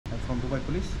from Dubai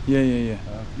Police. Yeah.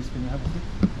 Please can you have a seat?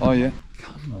 Oh yeah.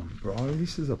 Come on, bro.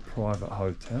 This is a private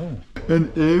hotel.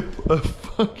 A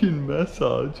fucking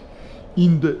massage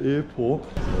in the airport.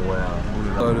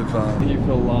 Wow. Load of here for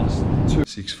the last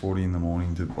 6:40 in the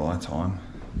morning Dubai time.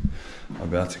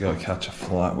 About to go catch a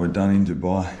flight. We're done in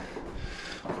Dubai.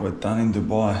 We're done in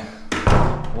Dubai.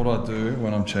 What I do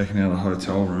when I'm checking out the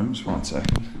hotel rooms, one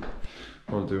second.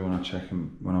 What I do when I'm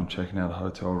checking out the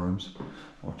hotel rooms,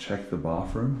 I'll check the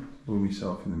bathroom, look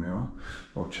myself in the mirror,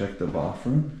 I'll check the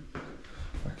bathroom.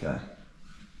 Okay,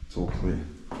 it's all clear.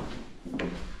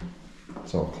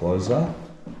 So I'll close that,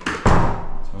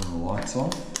 turn the lights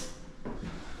off,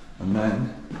 and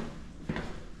then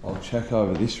I'll check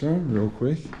over this room real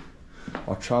quick.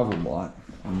 I travel light,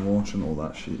 I'm launching all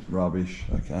that shit, rubbish,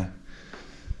 okay.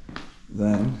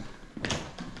 Then,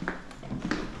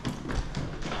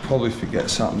 probably forget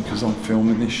something because I'm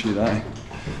filming this shit, eh?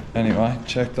 Anyway,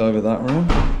 checked over that room,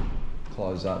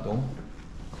 close that door.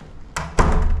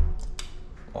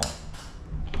 Oh,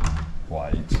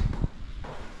 wait.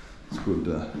 It's good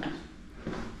to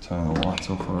turn the lights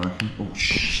off, I reckon. Oh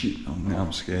shit, now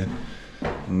I'm scared.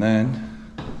 And then,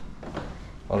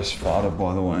 I just farted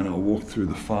by the way and I walked through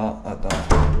the fart, that don't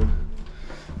feel good.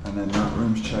 And then that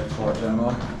room's checked by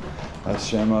Jamo.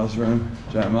 That's Jamo's room.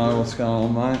 Jamo, what's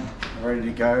going on, mate? Ready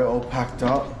to go, all packed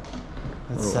up.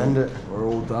 Let's send it. We're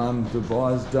all done.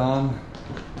 Dubai's done.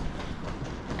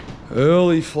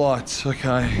 Early flights.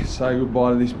 Okay, say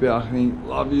goodbye to this balcony.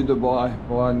 Love you, Dubai.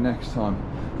 Bye next time.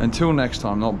 Until next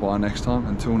time, not bye next time.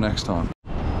 Until next time.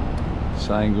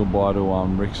 Saying goodbye to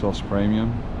Rixos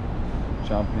Premium.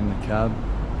 Jump in the cab.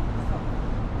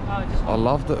 I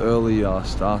love the early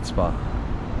starts, but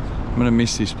I'm gonna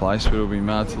miss this place, but it'll be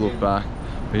mad to look back.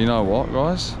 But you know what,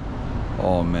 guys?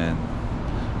 Oh man,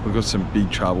 we've got some big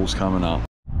troubles coming up.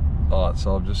 Alright,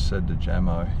 so I've just said to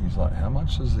Jamo, he's like, how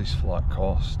much does this flight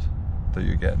cost that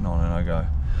you're getting on? And I go,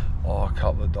 oh, a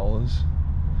couple of dollars.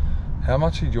 How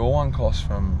much did your one cost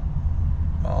from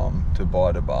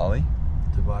Dubai to Bali?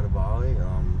 Dubai to Bali,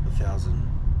 1,000.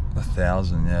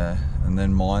 1,000, yeah. And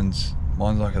then mine's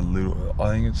like a little, I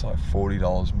think it's like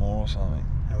 $40 more or something.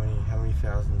 How many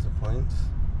thousands of points?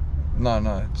 No,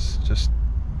 it's just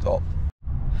dot.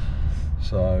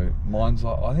 So mine's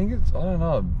like, I think it's, I don't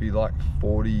know, it'd be like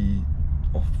 $40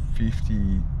 or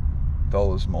 $50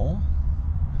 more.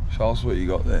 Show us what you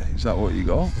got there. Is that what you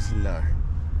got? No.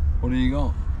 What do you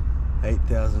got?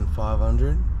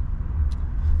 8,500.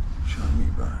 Show me,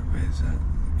 bro. Where's that?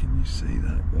 Can you see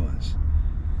that, guys?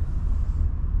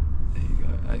 There you go.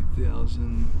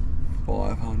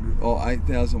 8,500. Oh,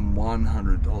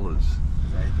 $8,100.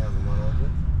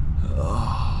 8,100?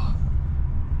 Oh.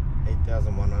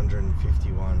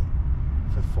 8,151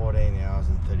 for 14 hours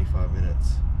and 35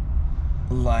 minutes.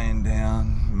 Laying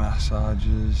down,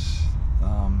 massages,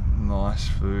 nice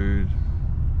food,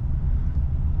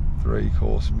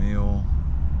 3-course meal,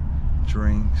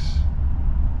 drinks.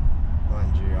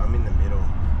 Mind you, I'm in the middle.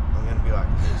 I'm gonna be like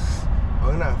this.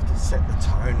 I'm gonna have to set the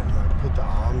tone and like put the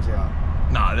arms out.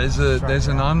 No, there's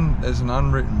an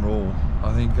unwritten rule.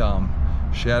 I think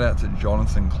shout out to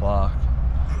Jonathan Clark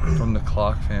from the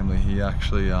Clark family. He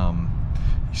actually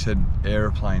he said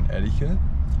aeroplane etiquette.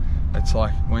 It's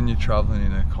like when you're traveling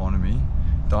in economy,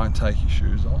 don't take your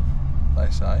shoes off, they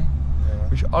say. Yeah.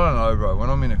 Which I don't know, bro. When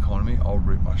I'm in economy, I'll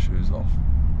rip my shoes off.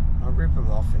 I'll rip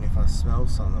them off, and if I smell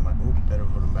something, I'm like, oh, better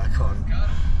put them back on.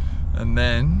 And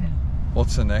then,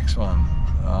 what's the next one?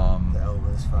 The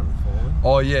elbows front and forward.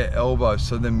 Oh yeah, elbows.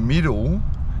 So the middle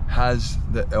has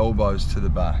the elbows to the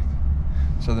back.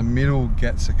 So the middle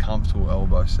gets a comfortable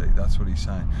elbow seat. That's what he's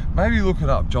saying. Maybe look it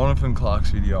up. Jonathan Clark's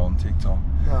video on TikTok.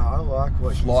 No, I like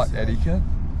what Flight you said. etiquette.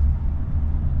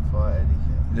 Flight etiquette.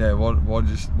 Yeah. What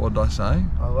did I say?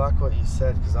 I like what you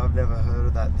said because I've never heard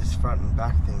of that, this front and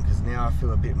back thing. Because now I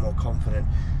feel a bit more confident,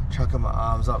 chucking my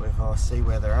arms up if I see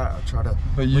where they're at. I try to.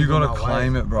 But you got to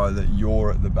claim it, bro, that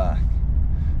you're at the back.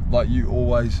 Like you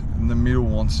always, the middle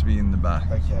wants to be in the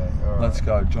back. Okay. All right. Let's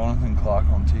go, Jonathan Clark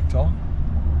on TikTok.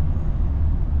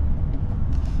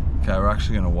 Okay, we're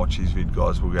actually going to watch his vid,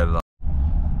 guys. We'll get it up.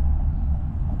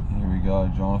 Here we go,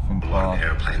 Jonathan Clark.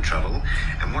 Airplane travel,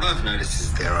 and what I've noticed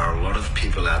is there are a lot of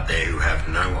people out there who have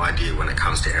no idea when it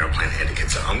comes to airplane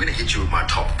etiquette. So I'm going to hit you with my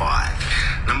top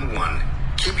 5. Number 1,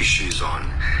 keep your shoes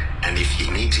on, and if you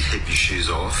need to keep your shoes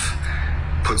off,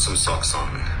 put some socks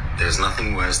on. There's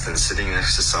nothing worse than sitting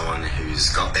next to someone who's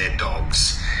got their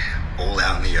dogs all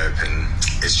out in the open.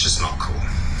 It's just not cool.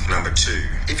 Number 2,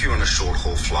 if you're on a short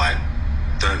haul flight,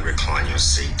 don't recline your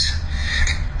seat.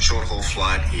 Short haul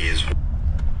flight is...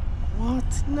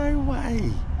 What? No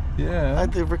way. Yeah.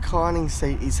 Like the reclining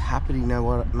seat is happy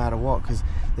no matter what, because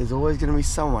there's always going to be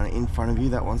someone in front of you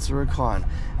that wants to recline,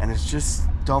 and it's just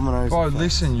dominoes. Bro, effect.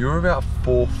 listen, you're about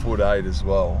 4'8" as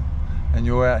well, and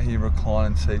you're out here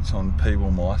reclining seats on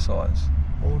people my size.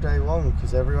 All day long,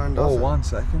 because everyone does Oh, it. 1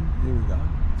 second. Here we go.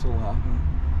 It's all happening.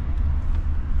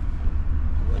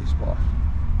 Police bike.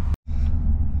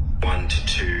 1 to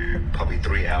 2, probably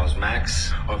 3 hours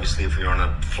max. Obviously, if you're on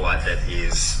a flight that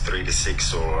is 3 to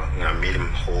 6 or medium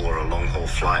haul or a long haul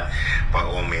flight, by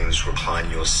all means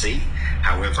recline your seat.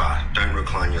 However, don't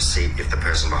recline your seat if the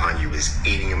person behind you is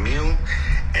eating a meal,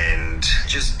 and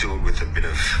just do it with a bit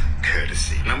of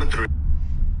courtesy. Number 3.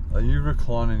 Are you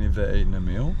reclining if they're eating a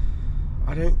meal?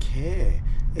 I don't care.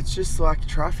 It's just like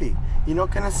traffic. You're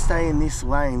not going to stay in this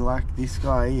lane like this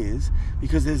guy is,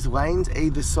 because there's lanes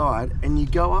either side and you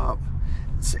go up.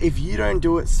 So if you don't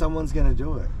do it, someone's going to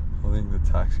do it. I think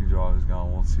the taxi driver's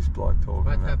going, what's this bloke talking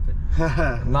What about?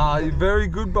 happened? Nah, you're very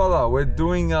good, brother. We're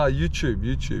doing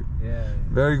YouTube. Yeah.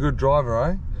 Very good driver,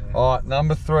 eh? Yeah. All right,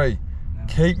 number 3.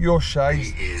 Keep your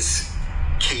shades. Is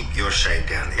keep your shade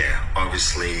down there.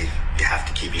 Obviously, you have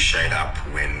to keep your shade up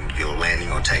when you're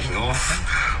landing or taking off.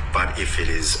 But if it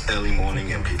is early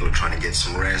morning and people are trying to get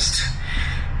some rest,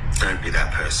 don't be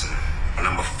that person.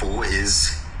 Number 4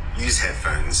 is use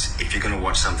headphones. If you're going to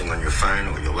watch something on your phone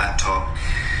or your laptop,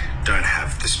 don't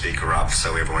have the speaker up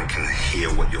so everyone can hear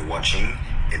what you're watching.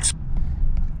 It's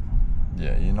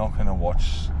Yeah, you're not going to watch.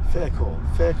 Fair call,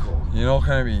 fair call. You're not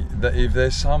going to be. If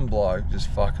there's some bloke just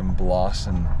fucking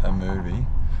blasting a movie,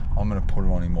 I'm going to put it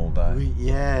on him all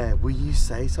day. Will you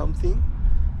say something?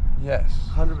 Yes.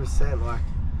 100%. Like,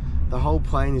 the whole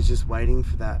plane is just waiting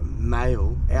for that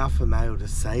alpha male to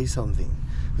say something,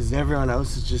 because everyone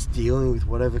else is just dealing with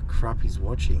whatever crap he's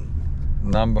watching.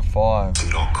 Number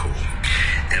 5. not cool.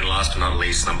 And last but not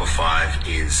least, number 5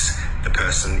 is the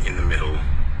person in the middle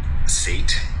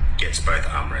seat gets both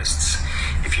armrests.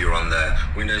 If you're on the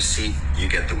window seat, you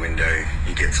get the window,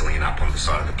 you get to lean up on the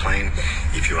side of the plane.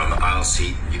 If you're on the aisle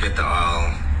seat, you get the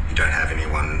aisle, you don't have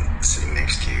anyone sitting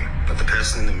next to you. But the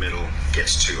person in the middle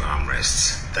gets 2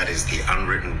 armrests. That is the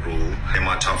unwritten rule. In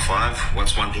my top 5,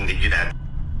 what's one thing that you'd add?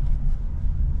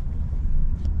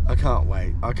 I can't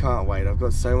wait. I've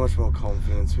got so much more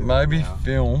confidence with Maybe it now.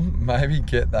 film, maybe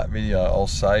get that video, I'll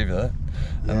save it.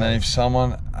 And then if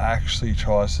someone actually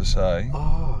tries to say,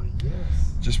 Oh, yes.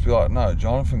 just be like, no,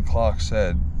 Jonathan Clark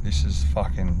said this is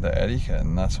fucking the etiquette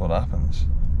and that's what happens.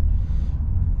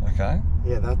 Okay?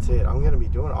 Yeah, that's it. I'm going to be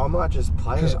doing it. I might just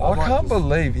play it. Because I can't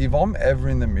believe, if I'm ever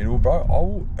in the middle, bro, I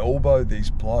will elbow this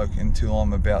bloke until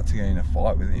I'm about to get in a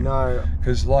fight with him. No.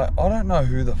 Because, like, I don't know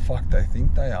who the fuck they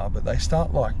think they are, but they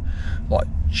start, like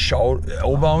shoulder,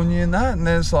 elbowing you and that, and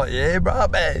there's like, yeah, bro,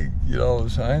 bang. You know what I'm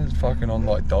saying? It's fucking on,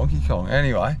 like, Donkey Kong.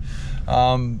 Anyway,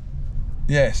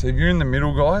 yeah, so if you're in the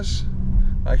middle, guys,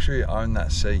 make sure you own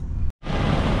that seat.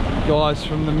 Guys,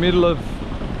 from the middle of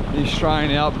the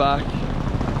Australian outback,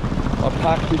 I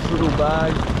packed this little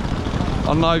bag. I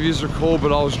don't know if you recall,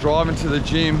 but I was driving to the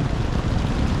gym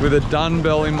with a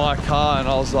dumbbell in my car, and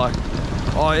I was like,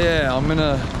 oh yeah, I'm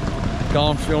gonna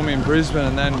go and film in Brisbane.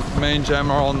 And then me and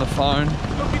Gemma are on the phone.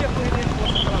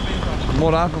 And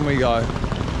what happened? We go,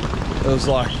 it was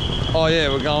like, oh yeah,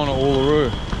 we're going to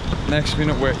Uluru. Next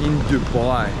minute we're in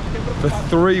Dubai. For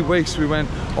 3 weeks we went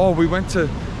to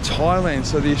Thailand,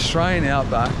 so the Australian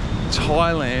outback,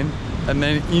 Thailand, and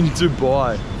then in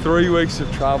Dubai. 3 weeks of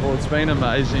travel. It's been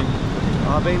amazing.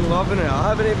 I've been loving it. I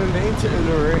haven't even been to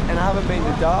Uluru, and I haven't been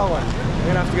to Darwin. I'm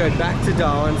gonna have to go back to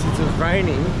Darwin since it was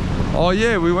raining. Oh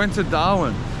yeah, we went to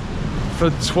Darwin for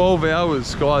 12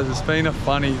 hours, guys. It's been a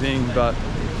funny thing, but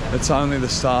it's only the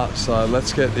start. So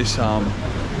let's get this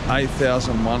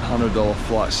 $8,100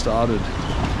 flight started.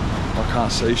 I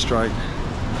can't see straight.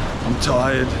 I'm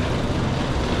tired.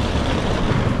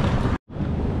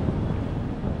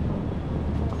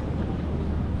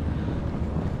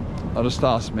 I just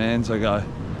asked Mans, I go,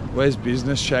 where's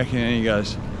business checking? And he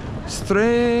goes,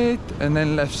 straight and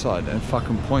then left side, and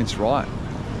fucking points right.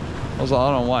 I was like,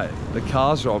 I don't wait. The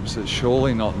cars are opposite,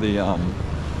 surely not the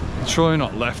surely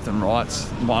not left and rights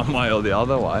one way or the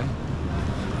other way.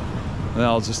 And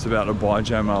I was just about to buy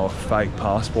Jamo a fake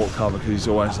passport cover, because he's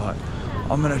always like,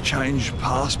 I'm gonna change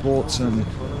passports, and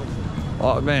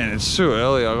oh man, it's too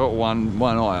early. I got one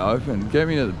eye open. Get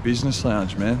me to the business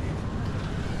lounge, man.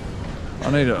 I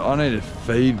need a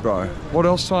feed, bro. What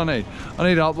else do I need? I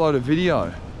need to upload a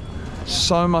video.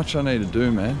 So much I need to do,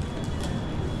 man.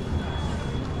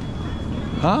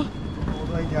 Huh? All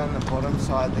the way down the bottom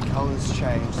side, the colours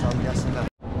changed, so I'm guessing that.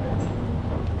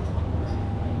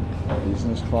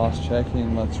 Business class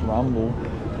check-in, let's rumble.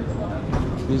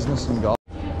 Business and gold.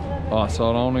 Oh, so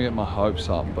I don't want to get my hopes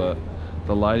up, but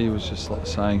the lady was just like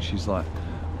saying, she's like,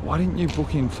 why didn't you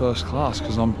book in first class?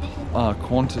 Because I'm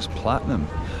Qantas Platinum.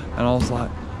 And I was like,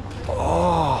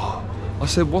 oh. I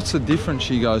said, what's the difference?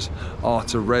 She goes, oh,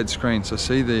 it's a red screen. So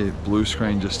see the blue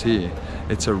screen just here?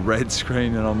 It's a red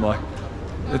screen. And I'm like,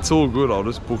 it's all good, I'll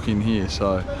just book in here.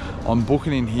 So I'm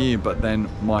booking in here, but then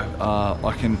my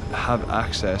I can have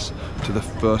access to the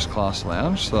first class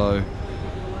lounge. So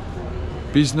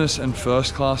business and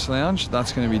first class lounge,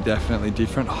 that's going to be definitely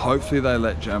different. Hopefully they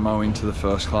let Jamo into the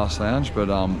first class lounge, but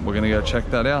we're going to go check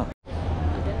that out.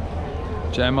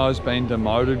 Jamo's been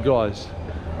demoted, guys.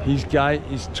 His gate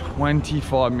is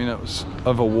 25 minutes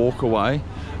of a walk away.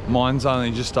 Mine's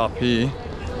only just up here.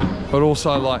 But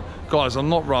also, like, guys, I'm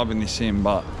not rubbing this in,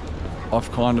 but I've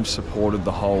kind of supported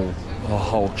the whole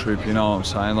trip, you know what I'm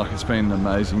saying? Like, it's been an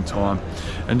amazing time.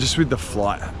 And just with the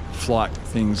flight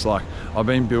things, like, I've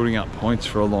been building up points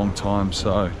for a long time,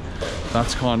 so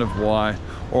that's kind of why.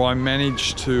 Or I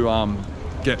managed to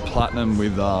get platinum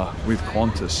with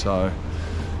Qantas, so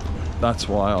that's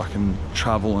why I can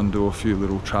travel and do a few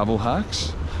little travel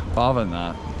hacks. But other than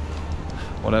that,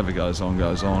 whatever goes on,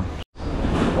 goes on.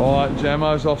 All right,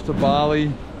 Jamo's off to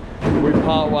Bali. We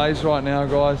part ways right now,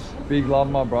 guys. Big love,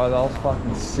 my bro. That was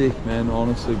fucking sick, man,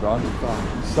 honestly, bro.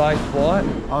 Safe flight.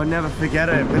 I'll never forget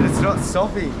it, but it's not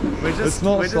stopping. We're just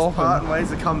parting ways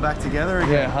to come back together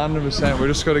again. Yeah, 100%. We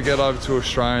just got to get over to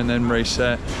Australia and then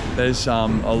reset. There's a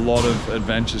lot of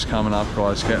adventures coming up,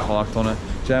 guys. Get hyped on it.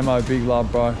 Jamo, big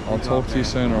love, bro. I'll talk to you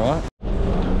soon, all right?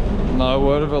 No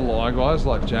word of a lie, guys.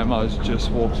 Like, Jamo's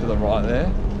just walked to the right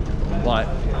there. Like,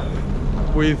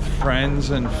 with friends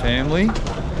and family,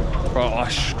 bro, I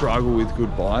struggle with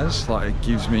goodbyes. Like, it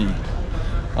gives me,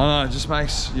 I don't know, it just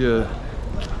makes you,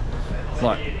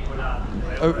 like,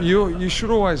 you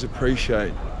should always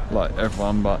appreciate, like,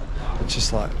 everyone, but it's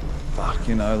just like, fuck,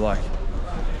 you know, like,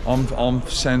 I'm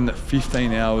sending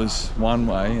 15 hours one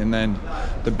way, and then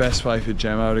the best way for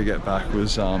Jamo to get back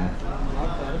was, how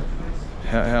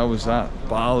was that?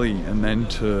 Bali, and then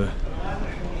to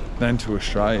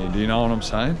Australia. Do you know what I'm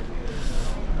saying?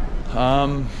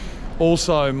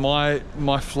 Also, my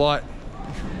flight,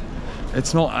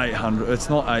 it's not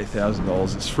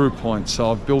 $8,000, it's through points.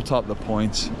 So I've built up the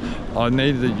points. I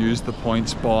needed to use the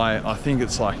points by, I think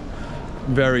it's like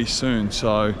very soon.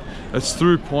 So it's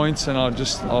through points, and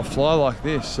I'll fly like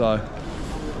this. So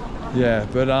yeah,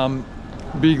 but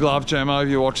big love, Jamo, if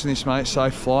you're watching this, mate.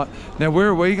 Safe flight. Now, where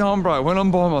are we going, bro? When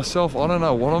I'm by myself, I don't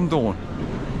know what I'm doing.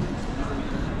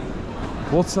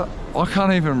 What's that? I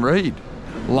can't even read.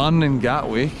 London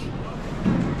Gatwick.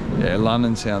 Yeah,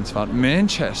 London sounds fun.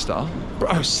 Manchester?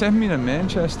 Bro, send me to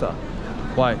Manchester.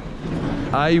 Wait,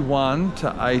 A1 to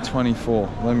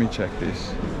A24. Let me check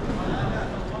this.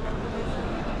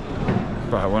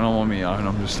 Bro, when I'm on my own,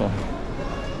 I'm just on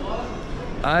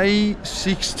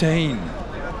A16.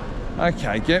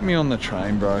 Okay, get me on the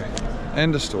train, bro.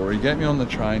 End of story. Get me on the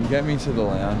train, get me to the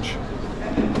lounge,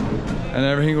 and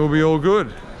everything will be all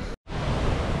good.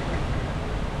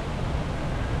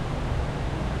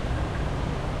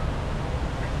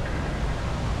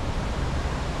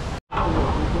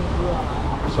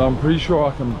 So I'm pretty sure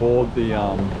I can board the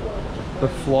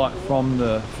flight from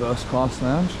the first class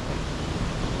lounge.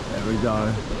 There we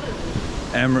go.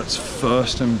 Emirates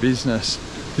first and business.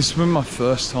 This has been my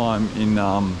first time in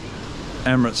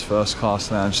Emirates first class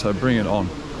lounge, so bring it on.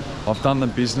 I've done the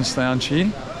business lounge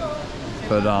here,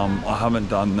 but I haven't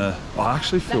done I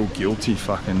actually feel guilty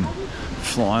fucking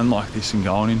flying like this and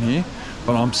going in here,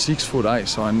 but I'm 6'8",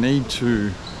 so I need to,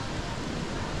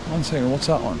 one second, what's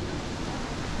that one?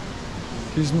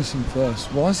 Business and first.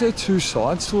 Why is there two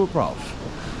sides to it, bruv?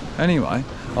 Anyway,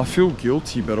 I feel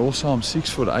guilty, but also I'm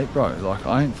 6'8", bro. Like,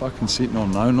 I ain't fucking sitting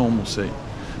on no normal seat.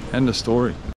 End of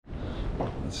story.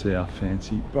 Let's see how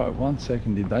fancy. Bro, 1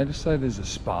 second, did they just say there's a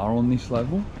spa on this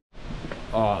level?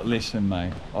 Oh, listen,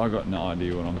 mate, I got no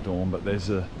idea what I'm doing, but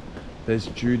there's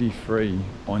duty free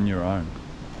on your own.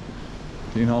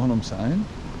 Do you know what I'm saying?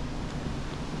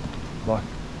 Like,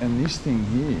 and this thing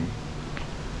here,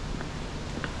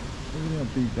 look at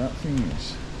how big that thing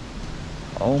is.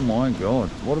 Oh my god.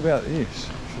 What about this?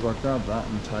 Should I grab that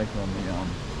and take it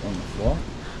on the flight?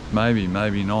 Maybe,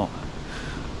 maybe not.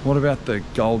 What about the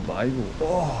gold label?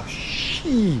 Oh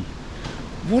shit.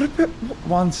 What about,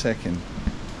 1 second.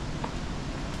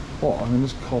 Oh, I can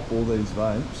just cop all these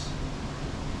vapes.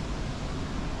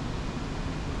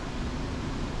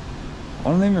 I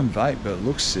don't even vape, but it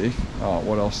looks sick. Alright,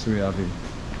 what else do we have here?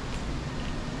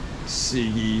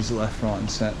 Ciggies left, right and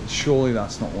centre. Surely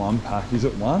that's not one pack. Is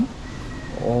it one?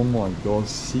 Oh my god,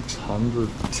 600.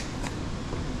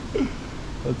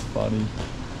 That's funny.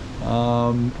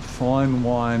 Fine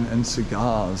wine and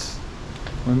cigars.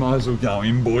 We might as well go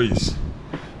in, boys.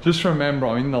 Just remember,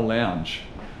 I'm in the lounge.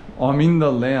 I'm in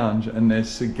the lounge and there's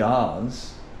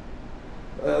cigars.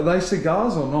 Are they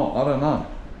cigars or not? I don't know.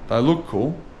 They look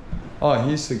cool. Oh,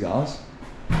 here's cigars.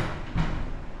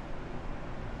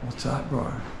 What's that,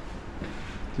 bro?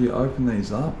 Do you open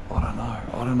these up? I don't know.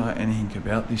 I don't know anything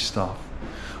about this stuff.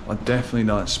 I definitely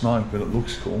don't smoke, but it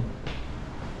looks cool.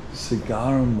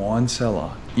 Cigar and wine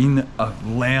cellar in a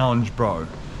lounge, bro.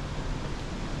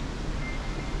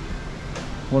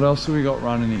 What else have we got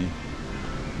running here?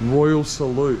 Royal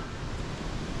Salute.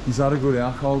 Is that a good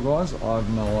alcohol, guys? I have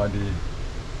no idea.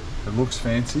 It looks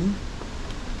fancy.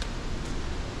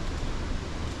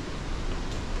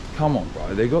 Come on,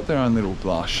 bro. They got their own little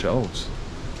glass shelves.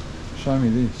 Show me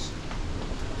this.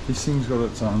 This thing's got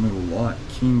its own little light.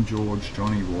 King George,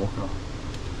 Johnny Walker.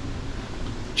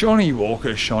 Johnny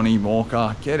Walker, Johnny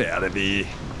Walker. Get out of here.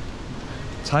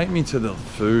 Take me to the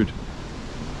food.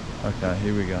 Okay,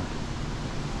 here we go.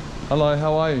 Hello,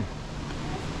 how are you?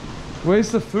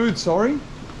 Where's the food, sorry?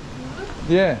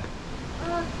 Yeah.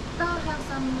 They'll have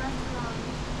some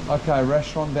restaurant. Okay,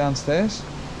 restaurant downstairs.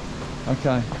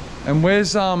 Okay. And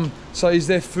where's so is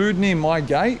there food near my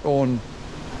gate, or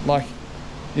like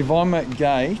if I'm at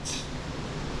gate?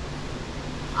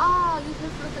 Oh, you can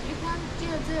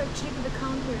check the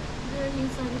counter. There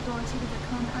inside the door, check the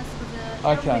counter, ask for the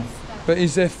Okay. airplane stuff. But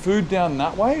is there food down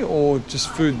that way or just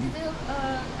food? I think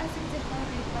they have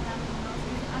it, but I'm not.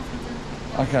 You can ask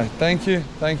them. Okay, thank you,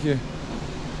 thank you.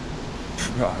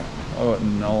 Right, I got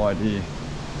no idea.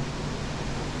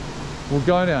 We'll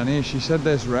go down here. She said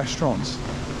there's restaurants.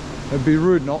 It'd be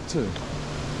rude not to.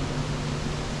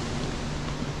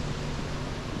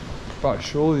 But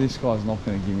surely this guy's not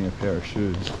going to give me a pair of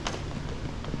shoes.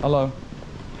 Hello.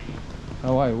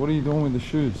 Oh wait, what are you doing with the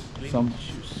shoes? Some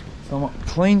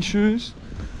clean shoes?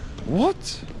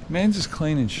 What? Man's just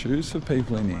cleaning shoes for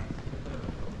people in here.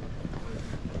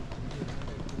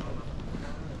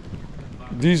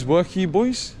 Do you work here,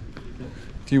 boys?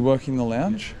 Do you work in the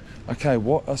lounge? Okay,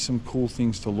 what are some cool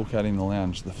things to look at in the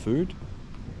lounge? The food?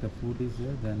 The food is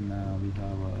there, then we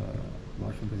have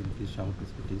washroom facilities, shower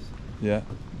facilities. Yeah.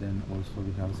 Then also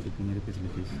we have sleeping area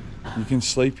facilities. You can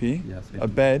sleep here? Yeah, A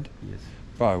bed? Yes.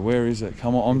 Bro, where is it?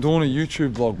 Come on, I'm doing a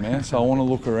YouTube vlog, man, so I want to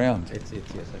look around. It's yes,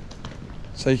 sir.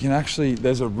 So you can actually,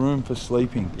 there's a room for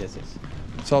sleeping. Yes, yes.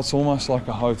 So it's almost like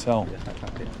a hotel. Yeah.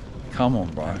 Come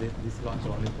on, bro. And this lounge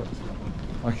only for this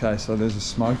lounge. Okay, so there's a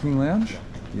smoking lounge.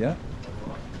 Yeah.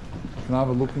 Can I have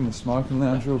a look in the smoking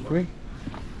lounge real quick?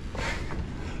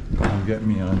 I'll get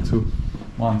me on too.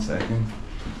 1 second.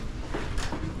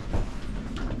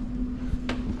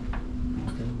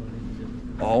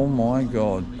 Oh my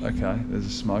god. Okay, there's a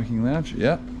smoking lounge.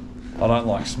 Yep. I don't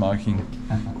like smoking.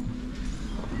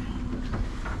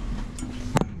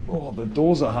 Oh, the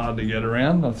doors are hard to get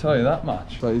around, I'll tell you that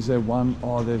much. So is there one?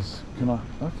 Oh, there's, can I?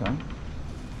 Okay.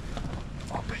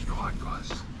 Oh, be quiet,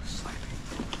 guys.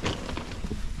 Sleeping.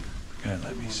 Okay,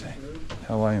 let me see.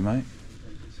 How are you, mate?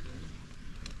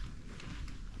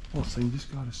 Oh, so you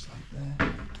just go to sleep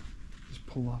there? Just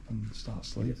pull up and start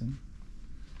sleeping?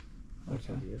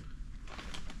 Okay.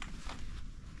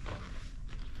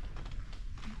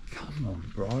 Come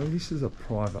on, bro. This is a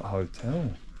private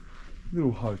hotel.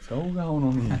 Little hotel going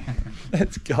on here.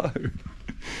 Let's go.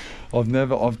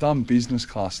 I've done business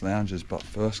class lounges, but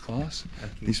first class,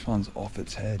 this one's off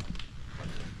its head.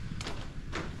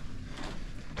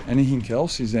 Anything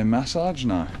else? Is there massage?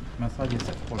 No. Massage is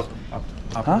also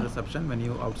after the reception. When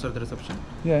you outside the reception,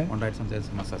 Yeah. on right side there's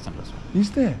massage center as well.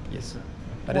 Is there? Yes, sir.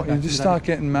 What, you just start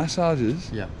getting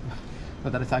massages? Yeah.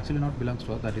 But that is actually not belongs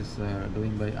to us. That is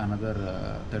doing by another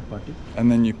third party.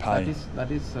 And then you pay.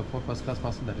 That is for first class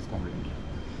person. That is complimentary.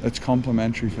 It's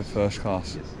complimentary for first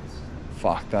class. Yes.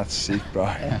 Fuck, that's sick,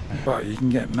 bro. Bro, you can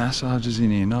get massages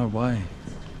in here. No way.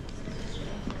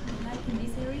 Like in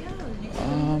this area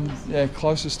or Yeah,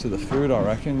 closest to the food, I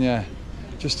reckon. Yeah,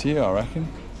 just here, I reckon.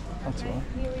 That's all right.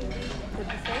 Here is the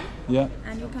buffet, Yeah.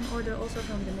 and you can order also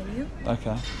from the menu,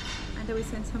 Okay. and we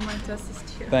send someone to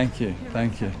assist you. Thank you.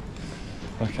 Thank you.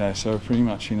 Okay, so we're pretty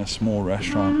much in a small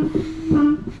restaurant.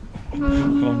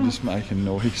 I'm just making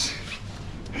noise.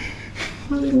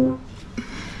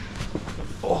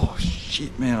 Oh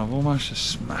shit, man! I've almost just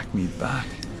smacked me back.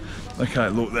 Okay,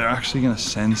 look, they're actually going to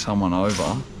send someone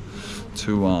over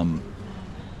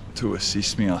to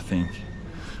assist me, I think.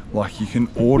 Like, you can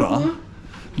order.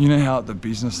 You know how at the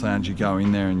business lounge you go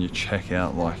in there and you check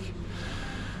out, like,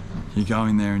 you go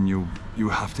in there and you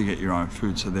have to get your own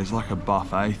food. So there's like a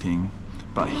buffet thing,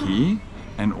 but here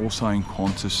and also in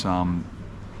Qantas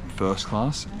first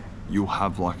class, you'll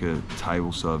have like a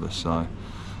table service. So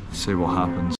let's see what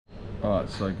happens. All right,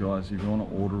 so guys, if you want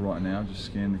to order right now, just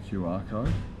scan the QR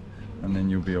code and then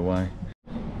you'll be away.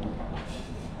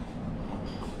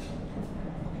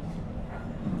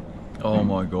 Oh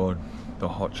my God, the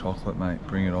hot chocolate, mate,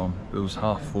 bring it on. It was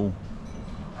half full.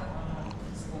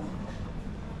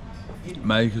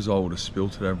 Maybe because I would have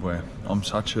spilt it everywhere. I'm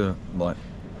such a, like,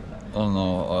 I don't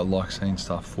know, I like seeing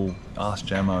stuff full. Ask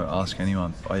Jamo, ask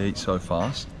anyone. I eat so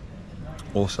fast,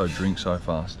 also drink so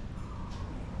fast.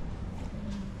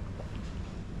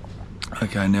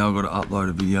 Okay, now I've got to upload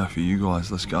a video for you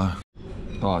guys, let's go.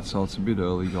 Alright, so it's a bit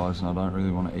early guys, and I don't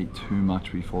really want to eat too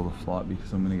much before the flight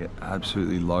because I'm going to get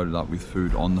absolutely loaded up with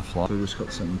food on the flight. We've just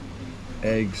got some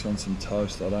eggs on some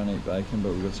toast. I don't eat bacon,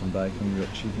 but we've got some bacon, we've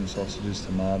got chicken, sausages,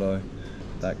 tomato,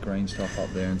 that green stuff up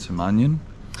there, and some onion.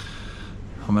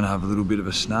 I'm gonna have a little bit of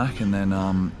a snack and then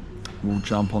we'll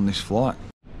jump on this flight.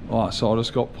 Alright, so I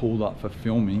just got pulled up for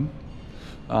filming,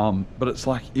 but it's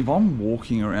like, if I'm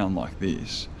walking around like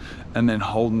this and then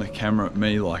holding the camera at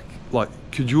me, like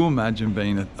could you imagine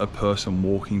being a person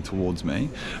walking towards me?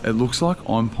 It looks like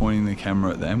I'm pointing the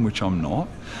camera at them, which I'm not,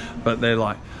 but they're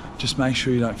like, just make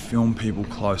sure you don't film people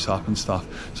close up and stuff.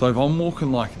 So if I'm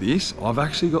walking like this, I've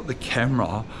actually got the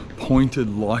camera pointed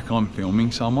like I'm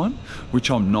filming someone, which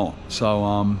I'm not.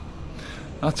 So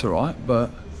that's all right,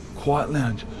 but quiet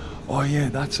lounge. Oh yeah,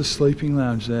 that's a sleeping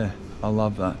lounge there. I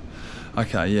love that.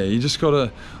 Okay, yeah, you just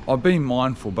gotta, I've been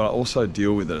mindful, but I also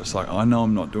deal with it. It's like, I know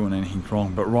I'm not doing anything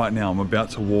wrong, but right now I'm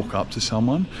about to walk up to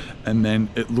someone and then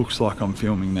it looks like I'm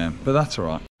filming them, but that's all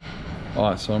right. All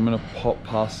right, so I'm gonna pop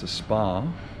past the spa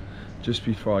just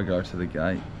before I go to the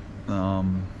gate.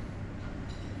 I'm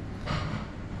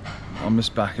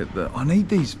just back at the, I need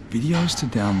these videos to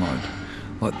download.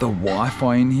 Like the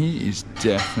Wi-Fi in here is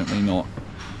definitely not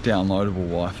downloadable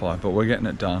Wi-Fi, but we're getting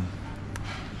it done.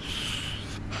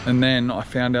 And then I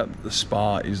found out that the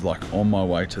spa is like on my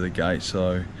way to the gate,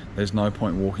 so there's no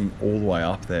point walking all the way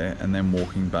up there and then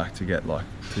walking back to get like,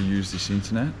 to use this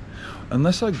internet.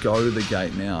 Unless I go to the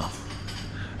gate now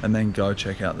and then go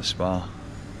check out the spa.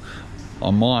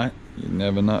 I might, you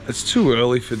never know. It's too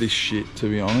early for this shit, to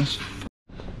be honest.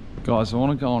 Guys, I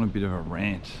want to go on a bit of a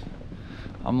rant.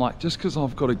 I'm like, just because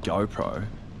I've got a GoPro,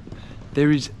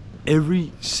 there is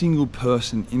every single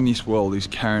person in this world is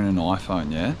carrying an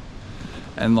iPhone, yeah?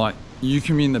 And like, you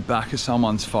can be in the back of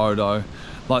someone's photo.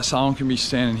 Like someone can be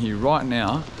standing here right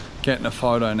now, getting a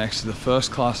photo next to the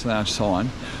first class lounge sign.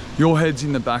 Your head's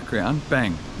in the background,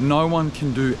 bang. No one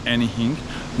can do anything.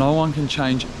 No one can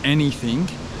change anything.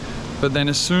 But then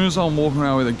as soon as I'm walking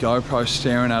around with a GoPro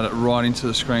staring at it right into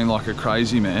the screen like a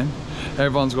crazy man,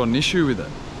 everyone's got an issue with it.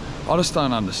 I just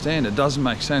don't understand. It doesn't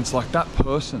make sense. Like that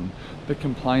person that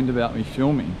complained about me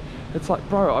filming, it's like,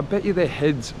 bro, I bet you their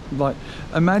heads, like,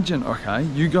 imagine, okay,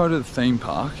 you go to the theme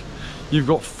park, you've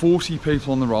got 40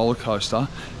 people on the roller coaster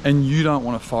and you don't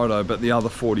want a photo, but the other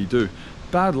 40 do.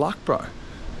 Bad luck, bro.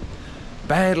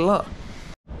 Bad luck.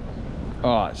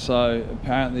 All right, so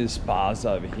apparently there's spas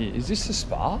over here. Is this a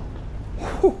spa?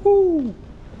 Woohoo!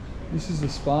 This is the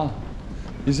spa.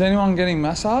 Is anyone getting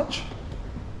massage?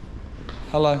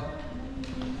 Hello.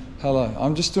 Hello.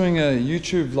 I'm just doing a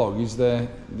YouTube vlog. Is there?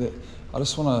 I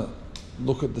just want to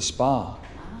look at the spa.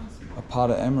 A part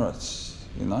of Emirates.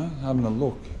 You know, having a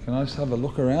look. Can I just have a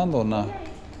look around or no?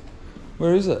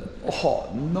 Where is it? Oh,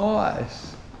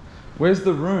 nice. Where's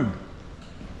the room?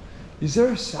 Is there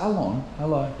a salon?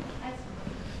 Hello.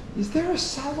 Is there a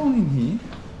salon in here?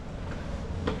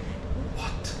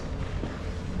 What?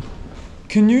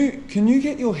 Can you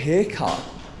get your hair cut?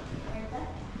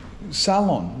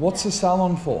 Salon. What's a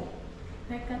salon for?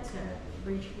 Haircuts are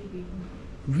virtually big.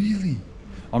 Really?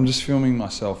 I'm just filming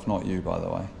myself, not you, by the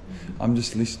way. I'm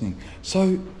just listening.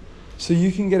 So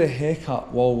you can get a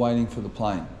haircut while waiting for the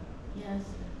plane? Yes.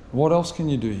 What else can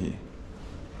you do here?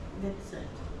 That's it.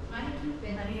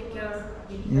 Manicure,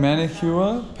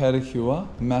 Manicure, pedicure,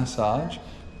 massage,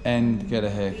 and get a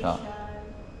haircut.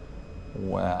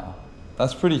 Wow.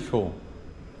 That's pretty cool.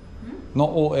 Not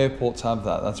all airports have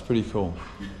that. That's pretty cool.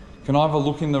 Can I have a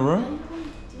look in the room?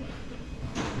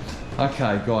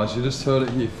 Okay, guys, you just heard it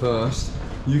here first.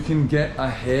 You can get a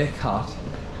haircut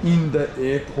in the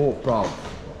airport, bro.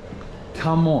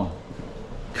 Come on.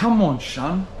 Come on,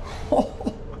 Shun.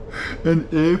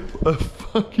 A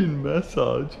fucking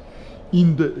massage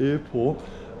in the airport.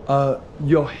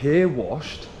 Your hair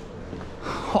washed.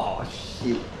 Oh,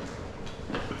 shit.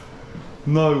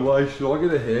 No way, should I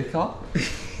get a haircut?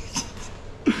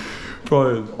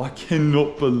 Bro, I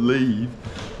cannot believe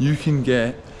you can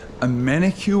get a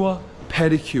manicure,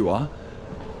 pedicure,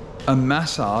 a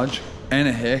massage, and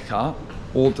a haircut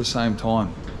all at the same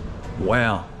time.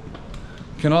 Wow.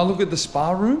 Can I look at the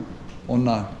spa room or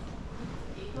no?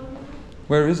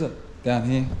 Where is it? Down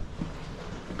here.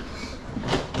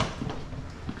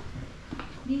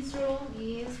 This room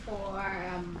is for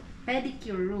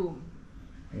pedicure room.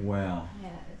 Wow.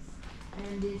 Yes.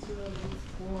 And this room is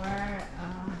for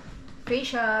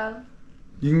facial.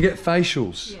 You can get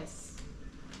facials? Yes.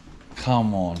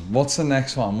 Come on. What's the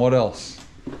next one? What else?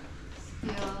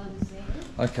 Still the same.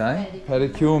 Okay.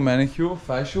 Pedicure, manicure,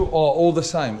 facial. Oh, all the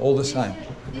same. All the same.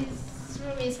 This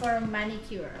room is for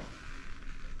manicure.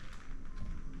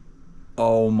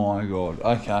 Oh my God.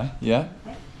 Okay. Yeah.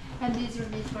 Okay. And this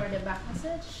room is for the back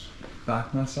massage.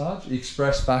 Back massage?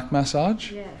 Express back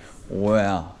massage? Yes.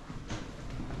 Wow.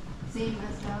 Same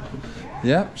as well here.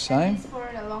 Yep, same. And this for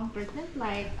the long treatment,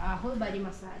 like a whole body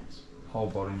massage. Whole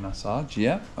body massage.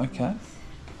 Yep. Okay.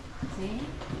 Same.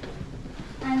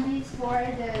 And this for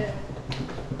the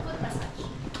foot massage.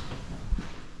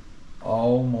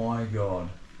 Oh my God.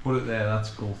 Put it there, that's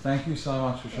cool. Thank you so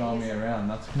much for showing me around.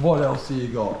 That's what else do you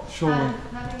got? Sure.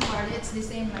 Nothing more, it's the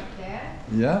same like there.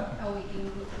 Yeah. A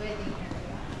wedding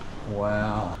area.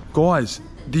 Wow. Guys,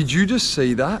 did you just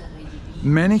see that?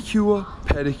 Manicure,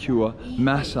 pedicure,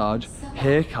 massage,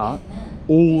 haircut,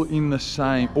 all in the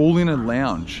same, all in a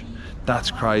lounge. That's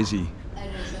crazy.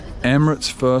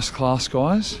 Emirates first class,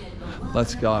 guys.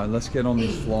 Let's go, let's get on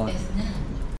this flight.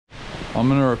 I'm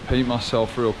gonna repeat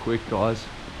myself real quick, guys.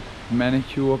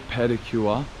 Manicure,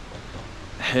 pedicure,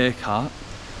 haircut,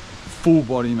 full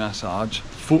body massage,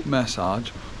 foot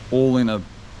massage, all in a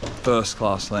first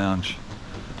class lounge.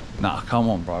 Nah, come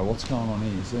on, bro. What's going on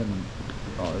here? Is there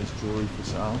there's jewelry for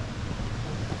sale.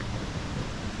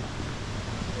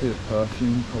 Bit of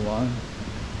perfume, cologne.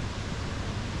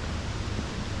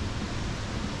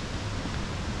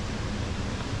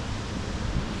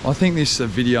 I think this is a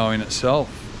video in itself.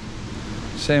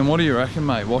 Sam, what do you reckon,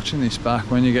 mate, watching this back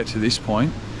when you get to this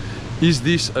point? Is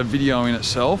this a video in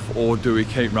itself, or do we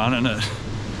keep running it?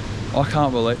 I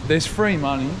can't believe, there's free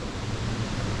money.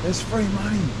 There's free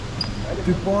money.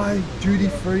 Dubai, duty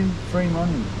free, free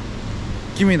money.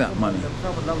 Give me that money.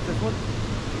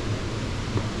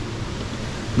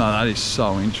 No, that is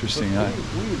so interesting, eh?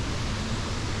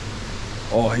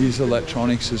 Oh, here's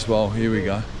electronics as well, here we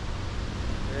go.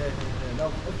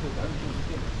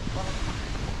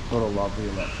 Gotta love the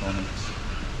electronics.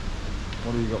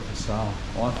 What do you got for sale?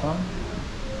 iPhone?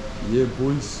 Yeah,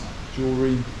 boys.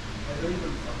 Jewelry.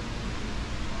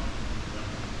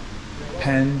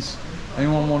 Pens.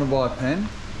 Anyone want to buy a pen?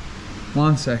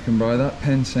 1 second, bro. That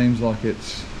pen seems like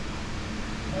it's...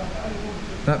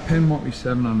 That pen might be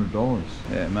 $700.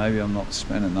 Yeah, maybe I'm not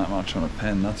spending that much on a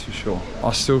pen, that's for sure.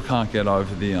 I still can't get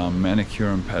over the manicure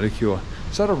and pedicure.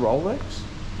 Is that a Rolex?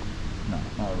 No,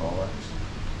 no Rolex.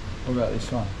 What about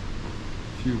this one?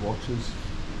 A few watches.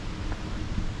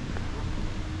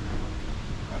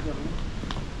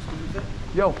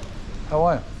 Yo, how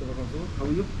are you? How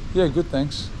are you? Yeah, good,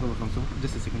 thanks.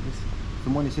 Just a second, please.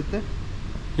 8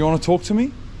 You want to talk to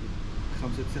me?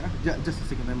 5 ساعة. Just a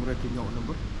second, I'm writing your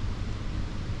number.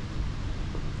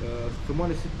 8 6 5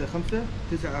 9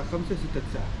 5 6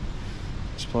 9.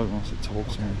 This bloke wants to talk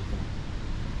to me.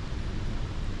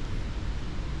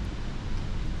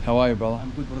 How are you, brother?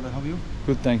 I'm good, brother. How are you?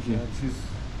 Good, thank you. This is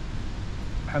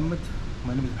Muhammad.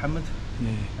 My name is Muhammad. Yeah.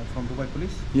 I'm from Dubai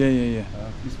Police. Yeah.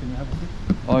 Please, can you have a seat?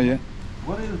 Oh, yeah.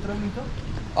 Where are you traveling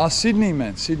to? Sydney,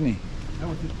 man, Sydney.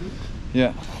 Have a seat, please.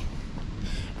 Yeah.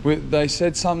 They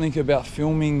said something about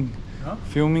filming,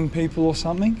 filming people or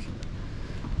something.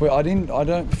 But I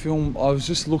don't film, I was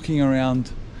just looking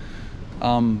around.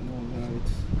 You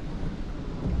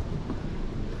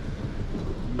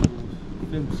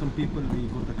filmed some people, we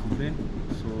got a complaint,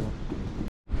 so...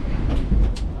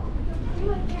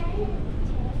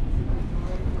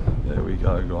 There we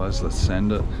go, guys, let's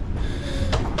send it.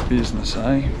 Business,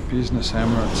 eh? Business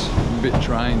Emirates. I'm a bit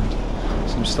drained.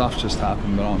 Some stuff just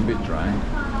happened, but I'm a bit drained.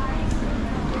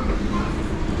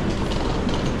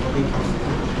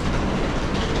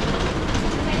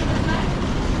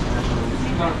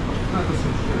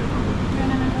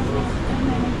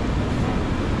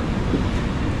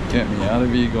 Get me out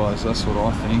of here, guys, that's what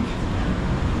I think.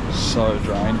 So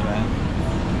drained, man.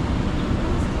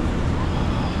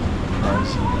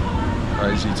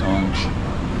 Crazy times.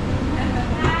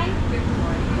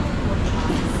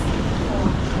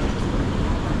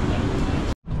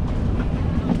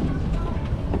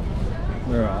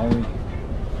 Where are we?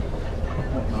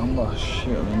 What number?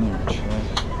 Shit, I didn't even check.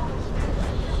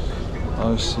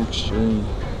 06G.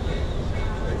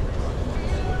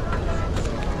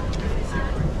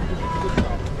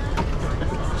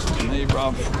 Hey,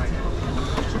 bruv.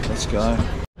 Let's go.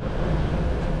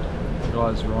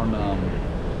 guys, we're on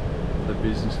the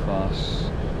business class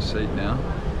seat now.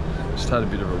 Just had a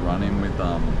bit of a run-in with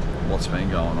what's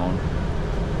been going on.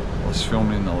 I was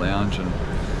filming in the lounge and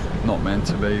not meant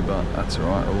to be, but that's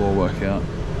alright, it'll all work out.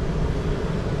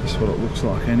 That's what it looks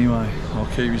like anyway. I'll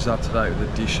keep you up to date with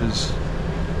the dishes.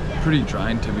 Pretty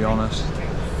drained, to be honest.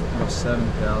 We've got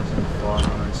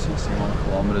 7,561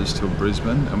 kilometres till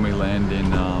Brisbane, and we land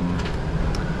in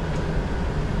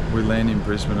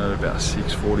Brisbane at about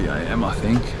 6:40 AM, I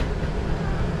think.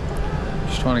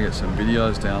 Just trying to get some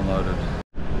videos downloaded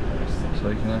so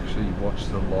you can actually watch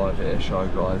the live air show,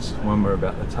 guys, when we're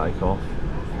about to take off.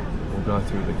 We'll go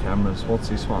through the cameras. What's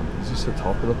this one? Is this the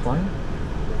top of the plane?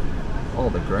 Oh,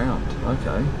 the ground.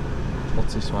 Okay.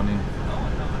 What's this one here?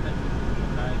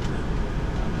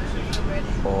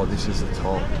 Oh, this is the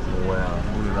top. Wow,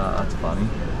 look at that. That's funny.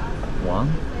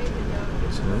 1,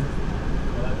 2.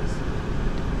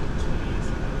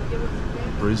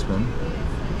 Brisbane.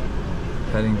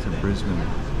 Heading to Brisbane.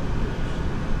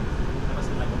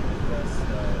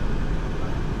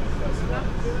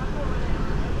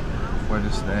 We're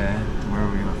just there. Where are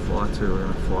we going to fly to? We're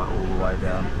going to fly all the way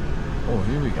down. Oh,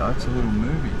 here we go. It's a little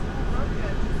movie.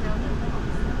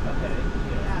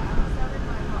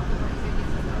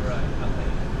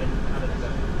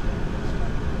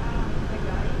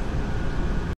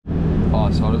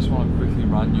 Alright, so I just want to quickly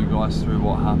run you guys through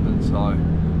what happened. So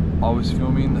I was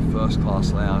filming in the first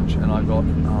class lounge and I got,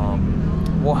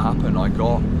 what happened? I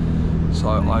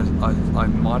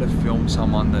might have filmed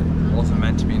someone that wasn't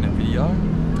meant to be in a video.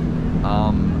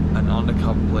 An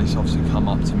undercover police officer come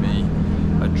up to me,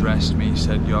 addressed me,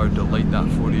 said, yo, delete that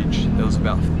footage. It was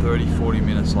about 30-40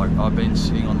 minutes. Like, I've been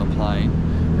sitting on the plane.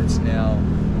 It's now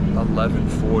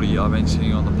 11:40. I've been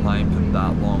sitting on the plane for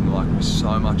that long, like with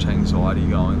so much anxiety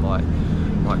going, like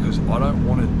because I don't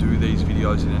want to do these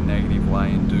videos in a negative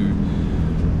way and do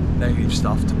negative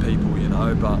stuff to people, you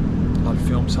know, but I'd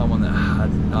filmed someone that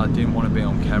didn't want to be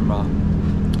on camera.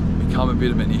 Become a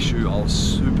bit of an issue. I was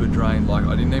super drained. Like,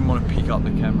 I didn't even want to pick up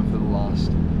the camera for the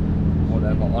last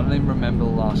whatever. I don't even remember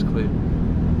the last clip.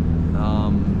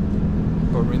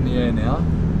 But we're in the air now.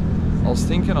 I was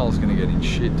thinking I was going to get in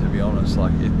shit, to be honest.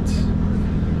 Like, it's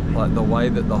like the way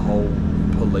that the whole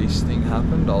police thing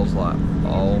happened, I was like,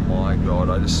 oh my god,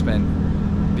 I just spent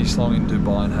this long in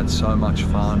Dubai and had so much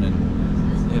fun and,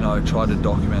 you know, tried to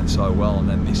document so well, and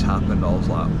then this happened. I was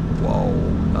like, whoa,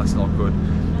 that's not good.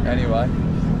 Anyway,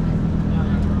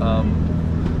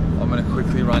 I'm going to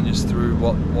quickly run you through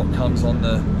what comes on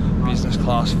the business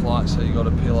class flight. So you got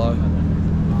a pillow,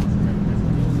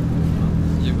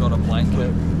 you've got a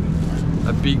blanket,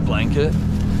 a big blanket,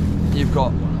 you've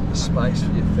got space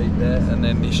for your feet there, and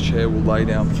then this chair will lay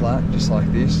down flat, just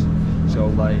like this. So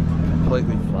it'll lay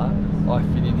completely flat. I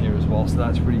fit in here as well, so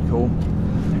that's pretty cool.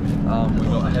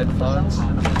 We've got headphones,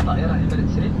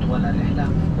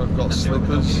 we've got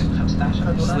slippers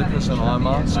and eye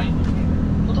masks.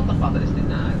 We've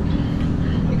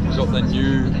got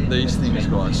these things,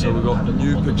 guys. So we've got the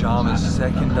new pajamas,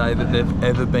 second day that they've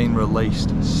ever been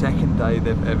released. Second day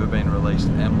they've ever been released.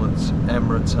 Emirates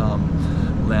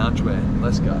loungewear.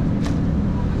 Let's go.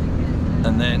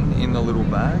 And then in the little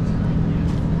bag.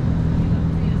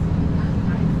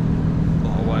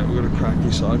 Oh wait, we've got to crack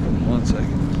this open. 1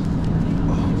 second.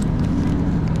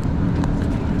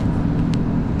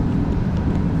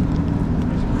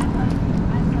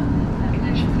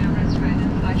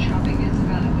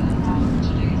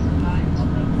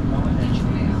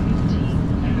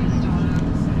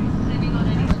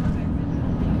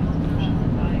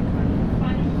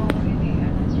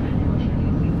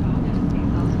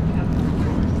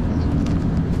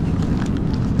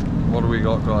 What do we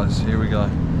got, guys? Here we go.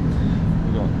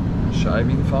 We've got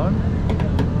shaving foam,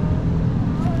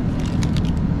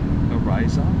 a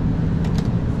razor,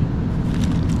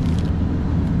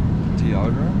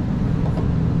 deodorant,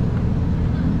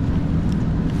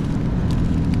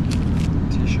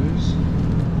 tissues,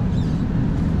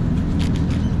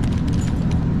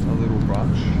 a little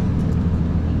brush,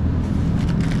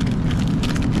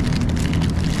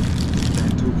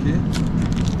 dental kit.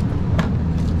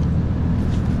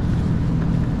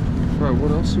 Bro,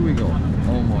 what else have we got?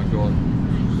 Oh my god.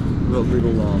 We've got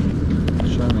little,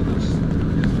 show me this.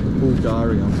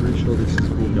 Bulgari, I'm pretty sure this is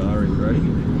Bulgari, ready?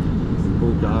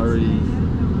 Bulgari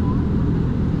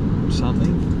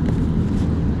something.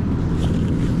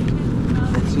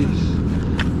 What's this?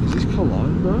 Is this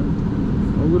cologne, bro?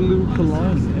 I've got a little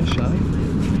cologne there, Shay.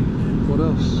 What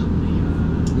else?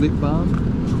 Lip balm.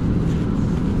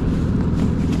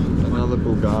 Another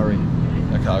Bulgari.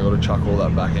 Okay, I've got to chuck all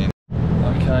that back in.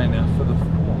 Okay, now for the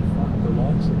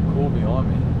lights are cool behind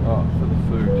me. Oh, for the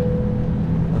food.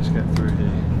 Let's get through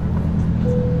here.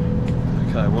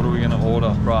 Okay, what are we gonna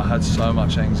order? Bro, I had so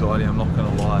much anxiety, I'm not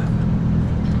gonna lie.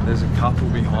 There's a couple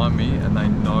behind me and they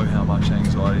know how much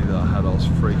anxiety that I had. I was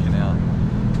freaking out.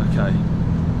 Okay,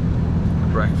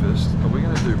 breakfast. Are we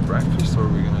gonna do breakfast or are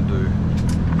we gonna do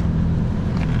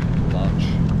lunch?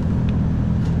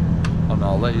 Oh no,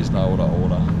 I'll let you know what I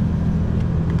order.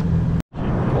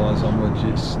 Guys, I'm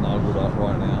legit snuggled up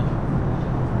right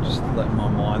now. Just letting my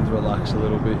mind relax a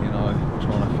little bit, you know,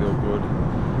 trying to feel good.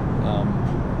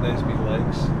 There's my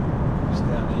legs, just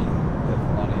down here. They're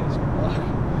funny as fuck.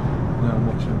 Now I'm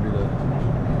watching a bit of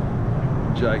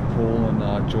Jake Paul and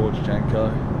George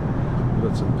Janko. We've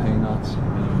got some peanuts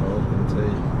and a Moroccan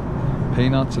tea.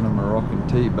 Peanuts and a Moroccan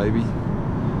tea, baby.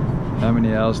 How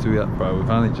many hours do we have? Bro, we've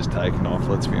only just taken off,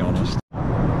 let's be honest.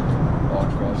 Alright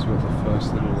guys, we've got the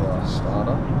first little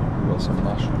starter. We've got some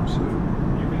mushroom soup.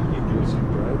 We've got some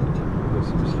bread. We've got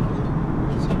some salad.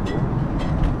 We've got some water.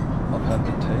 I've had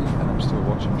the tea and I'm still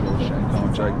watching George Janko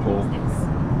and Jake Paul.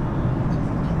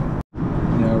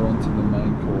 Now we're on to the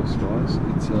main course, guys.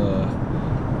 It's a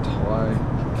Thai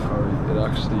curry. It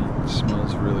actually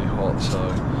smells really hot, so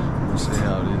we'll see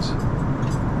how it is.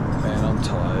 Man, I'm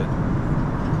tired.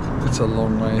 It's a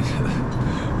long way.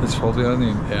 It's probably only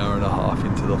an hour and a half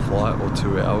into the flight, or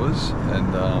 2 hours,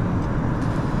 and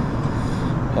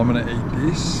I'm gonna eat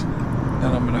this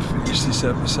and I'm gonna finish this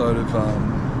episode of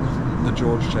the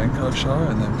George Janko show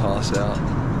and then pass out.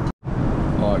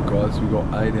 Alright guys, we've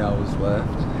got 8 hours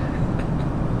left.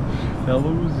 How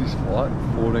long was this flight?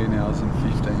 14 hours and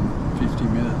 50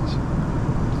 minutes.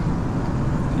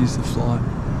 Here's the flight.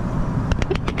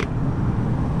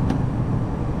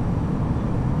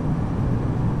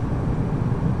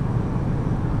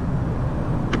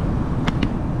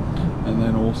 And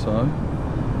then also,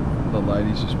 the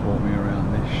ladies just brought me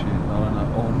around this shit. I don't know.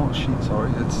 Oh, not shit,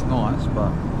 sorry. It's nice,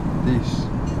 but this.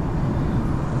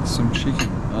 It's some chicken.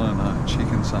 I don't know.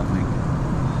 Chicken something.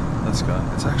 Let's go.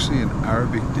 It's actually an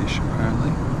Arabic dish,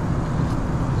 apparently.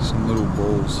 Some little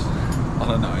balls. I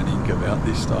don't know anything about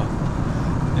this stuff.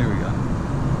 Here we go.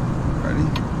 Ready?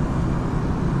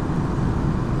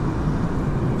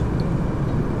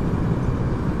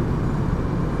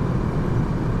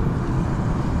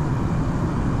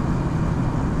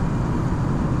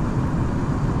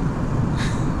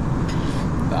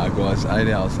 Nah, guys,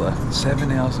 8 hours left.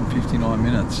 7 hours and 59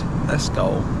 minutes. Let's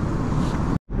go.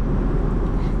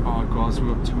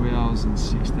 We've got 2 hours and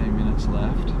 16 minutes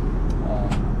left.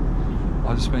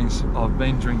 I've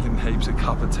been drinking heaps of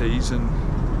cup of teas and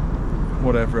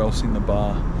whatever else in the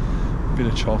bar. A bit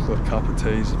of chocolate, cup of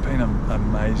teas. It's been an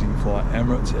amazing flight.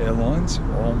 Emirates Airlines,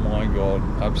 oh my god,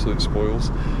 absolute spoils.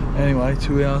 Anyway,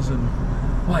 2 hours and...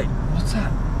 Wait, what's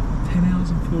that? 10 hours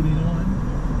and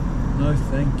 49? No,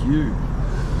 thank you.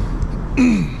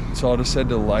 So I just said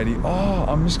to the lady, oh,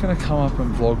 I'm just going to come up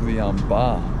and vlog the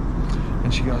bar.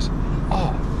 And she goes,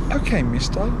 oh, okay,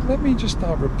 mister, let me just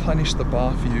replenish the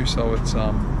bar for you so it's,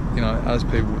 you know, as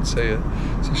people would see it.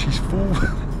 So she's full,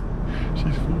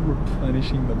 she's full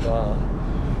replenishing the bar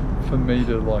for me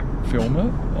to, like, film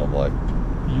it. I'm like,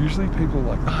 usually people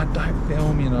are like, ah, oh, don't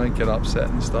film, you know, get upset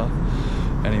and stuff.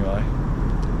 Anyway,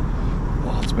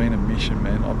 oh, it's been a mission,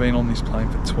 man. I've been on this plane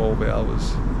for 12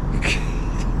 hours.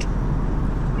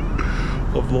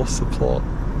 I've lost the plot.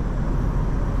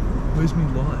 Where's my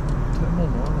light? Turn my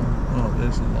light on. Oh,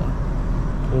 there's the light.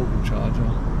 Portable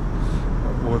charger.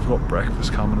 Well, we've got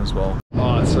breakfast coming as well.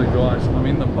 Alright, so guys, I'm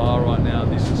in the bar right now.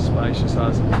 This is spacious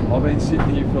as. I've been sitting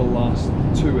here for the last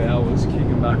 2 hours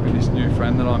kicking back with this new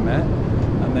friend that I met.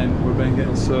 And then we've been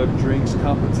getting served drinks,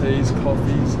 cup of teas,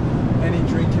 coffees, any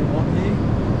drink you want here.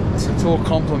 It's all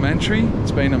complimentary.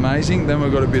 It's been amazing. Then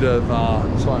we've got a bit of,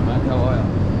 sorry mate, how are you?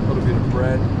 Got a bit of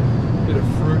bread, a bit of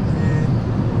fruit here.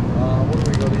 What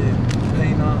do we got here?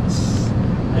 Peanuts.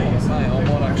 Oh, mate, I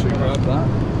might actually grab that.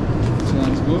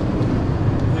 Sounds good.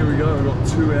 Here we go, we've got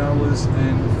 2 hours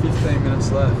and 15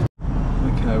 minutes left.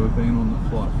 Okay, we've been on the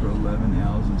flight for 11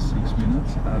 hours and 6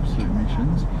 minutes. Absolute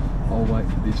missions. I'll wait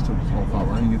for this to pop up.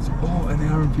 I think it's, oh, an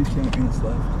hour and 58 minutes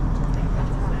left.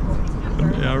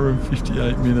 An hour and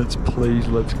 58 minutes, please,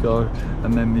 let's go.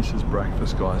 And then this is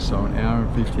breakfast, guys. So an hour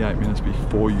and 58 minutes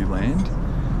before you land.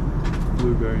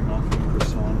 Blueberry muffin,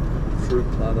 croissant, fruit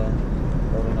platter.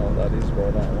 I don't know what that is, but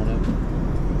I don't want it.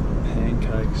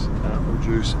 Pancakes, apple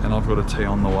juice, and I've got a tea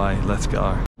on the way. Let's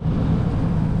go.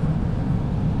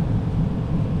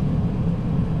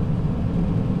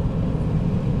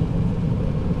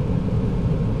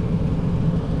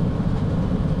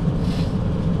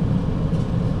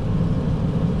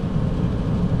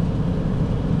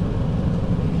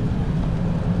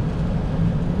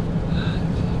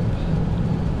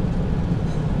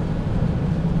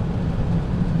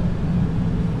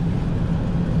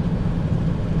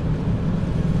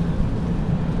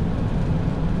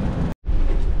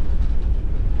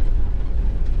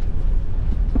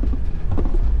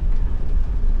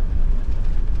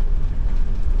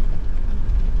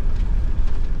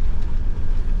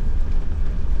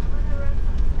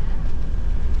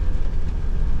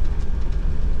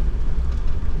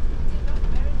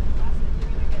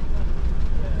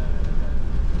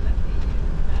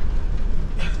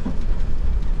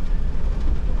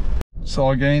 So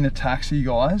I get in a taxi,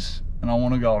 guys, and I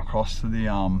want to go across to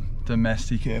the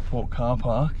domestic airport car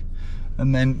park.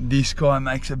 And then this guy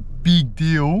makes a big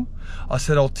deal. I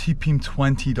said I'll tip him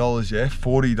 $20, yeah,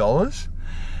 $40.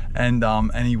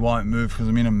 And he won't move because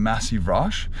I'm in a massive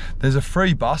rush. There's a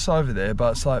free bus over there,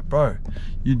 but it's like, bro,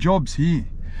 your job's here.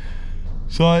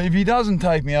 So if he doesn't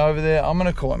take me over there, I'm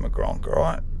gonna call him a gronk, all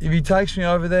right? If he takes me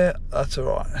over there, that's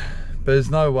all right. But there's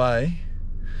no way.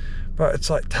 Bro, it's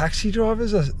like taxi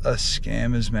drivers are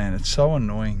scammers, man. It's so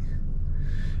annoying.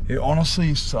 It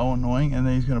honestly is so annoying, and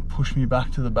then he's gonna push me back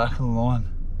to the back of the line.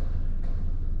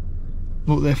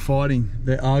 Look, they're fighting.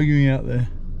 They're arguing out there.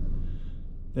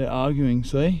 They're arguing,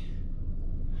 see?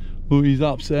 Look, he's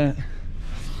upset.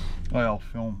 Oh, I'll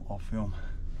film.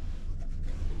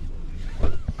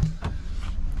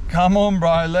 Come on,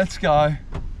 bro, let's go.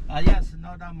 Yes,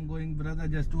 not I'm going, brother,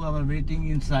 just 2 hours waiting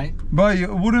inside. Bro, it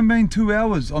wouldn't have been 2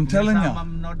 hours, I'm telling you.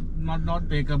 I'm not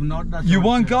pick up, not the You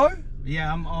won't go?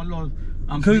 Yeah, I'm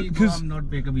free, I'm not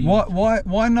pick up.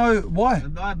 Why no, why?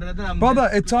 Brother, Brother,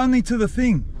 it's only to the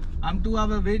thing. I'm 2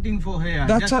 hours waiting for here.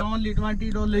 That's just only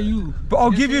 $20 you. But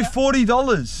I'll give you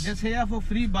 $40. Just here for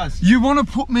free bus. You want to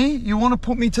put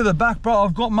me to the back, bro?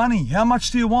 I've got money. How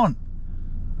much do you want?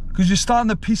 Because you're starting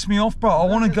to piss me off, bro. I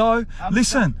want to go.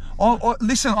 Listen,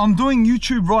 listen, I'm doing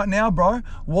YouTube right now, bro.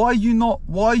 Why are you not?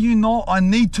 I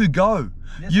need to go.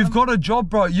 You've got a job,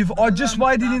 bro. I just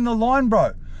waited in the line,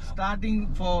 bro. Starting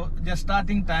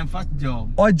time, first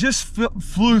job. I just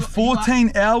flew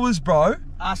 14 hours, bro.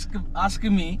 Ask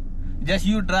me, just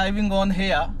you driving on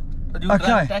here, you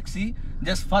drive taxi,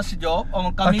 just first job,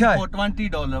 I'm coming for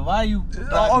 $20. Why you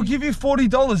driving? I'll give you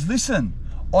 $40. Listen,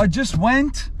 I just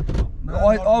went.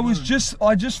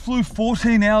 I just flew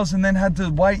 14 hours and then had to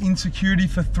wait in security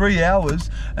for 3 hours,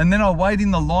 and then I wait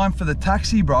in the line for the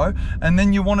taxi, bro. And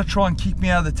then you want to try and kick me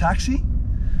out of the taxi,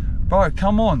 bro?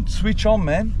 Come on, switch on,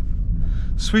 man.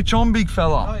 Switch on, big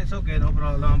fella. No, it's okay, no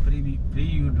problem. Free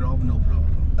you drop, no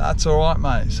problem. That's all right,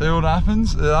 mate. See what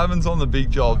happens? It happens on the big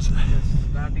jobs.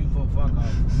 Just starting for fuck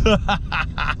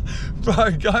off.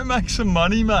 Bro, go make some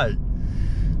money, mate.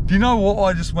 Do you know what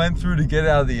I just went through to get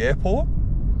out of the airport?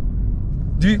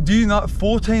 Do you know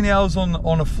 14 hours on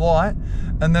a flight,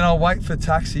 and then I wait for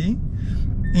taxi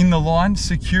in the line,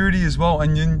 security as well,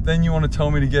 and then you want to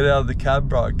tell me to get out of the cab,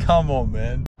 bro? Come on,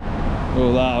 man.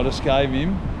 Well, I just gave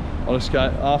him.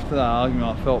 After that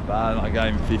argument, I felt bad and I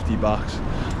gave him 50 bucks.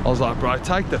 I was like, bro,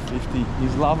 take the 50.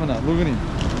 He's loving it. Look at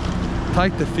him.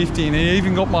 Take the 50, and he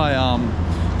even got my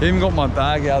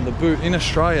bag out of the boot. In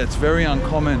Australia, it's very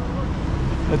uncommon.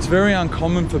 It's very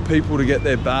uncommon for people to get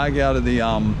their bag out of the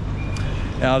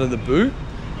boot.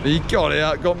 But he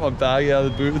got my bag out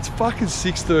of the boot. It's fucking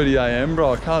 6:30 AM,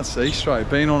 bro. I can't see straight.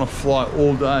 Been on a flight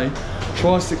all day.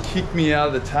 Tries to kick me out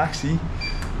of the taxi.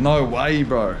 No way,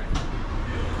 bro.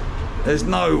 There's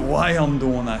no way I'm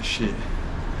doing that shit.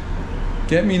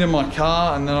 Get me to my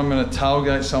car, and then I'm gonna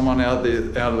tailgate someone out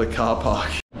of the car park.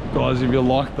 Guys, if you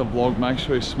like the vlog, make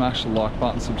sure you smash the like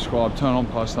button, subscribe, turn on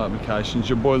post notifications.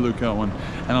 Your boy Luke Owen,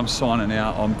 and I'm signing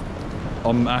out.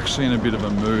 I'm actually in a bit of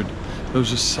a mood. It was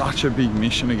just such a big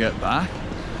mission to get back.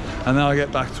 And then I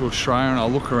get back to Australia and I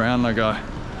look around and I go,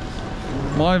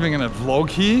 am I even gonna vlog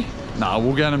here? Nah,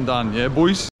 we'll get them done, yeah,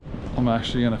 boys? I'm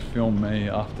actually gonna film me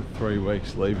after 3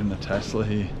 weeks leaving the Tesla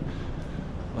here.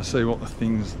 I see what the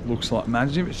thing looks like.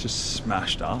 Imagine if it's just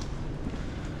smashed up.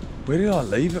 Where did I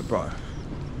leave it, bro?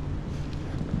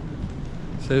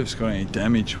 See if it's got any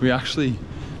damage. We actually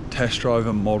test drove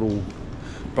a model,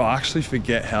 but I actually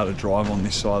forget how to drive on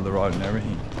this side of the road and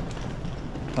everything.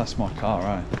 That's my car,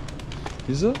 eh?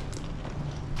 Is it?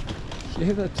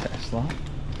 Yeah, the Tesla.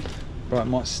 Bro, it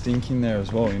might stink in there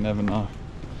as well, you never know.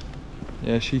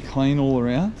 Yeah, she clean all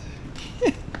around.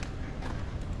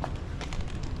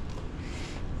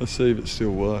 Let's see if it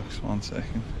still works. 1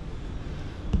 second.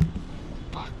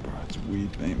 Fuck, bro, it's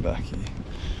weird being back here.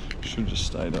 Should have just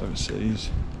stayed overseas.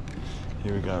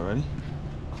 Here we go, ready?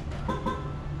 Oh,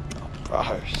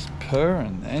 bro, it's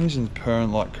purring. The engine's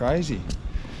purring like crazy.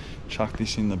 Chuck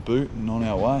this in the boot and on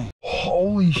our way.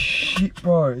 Holy shit,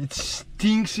 bro, it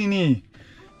stinks in here.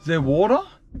 Is there water?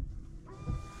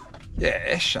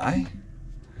 Yeah, Shay.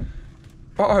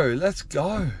 Bro, let's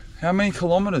go. How many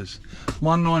kilometers?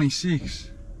 196.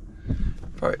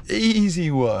 Bro,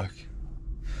 easy work.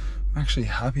 I'm actually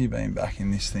happy being back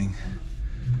in this thing.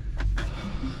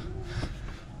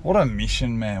 What a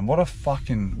mission, man. What a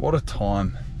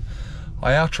time.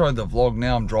 I outroed the vlog,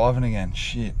 now I'm driving again.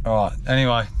 Shit. Alright,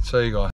 anyway, see you guys.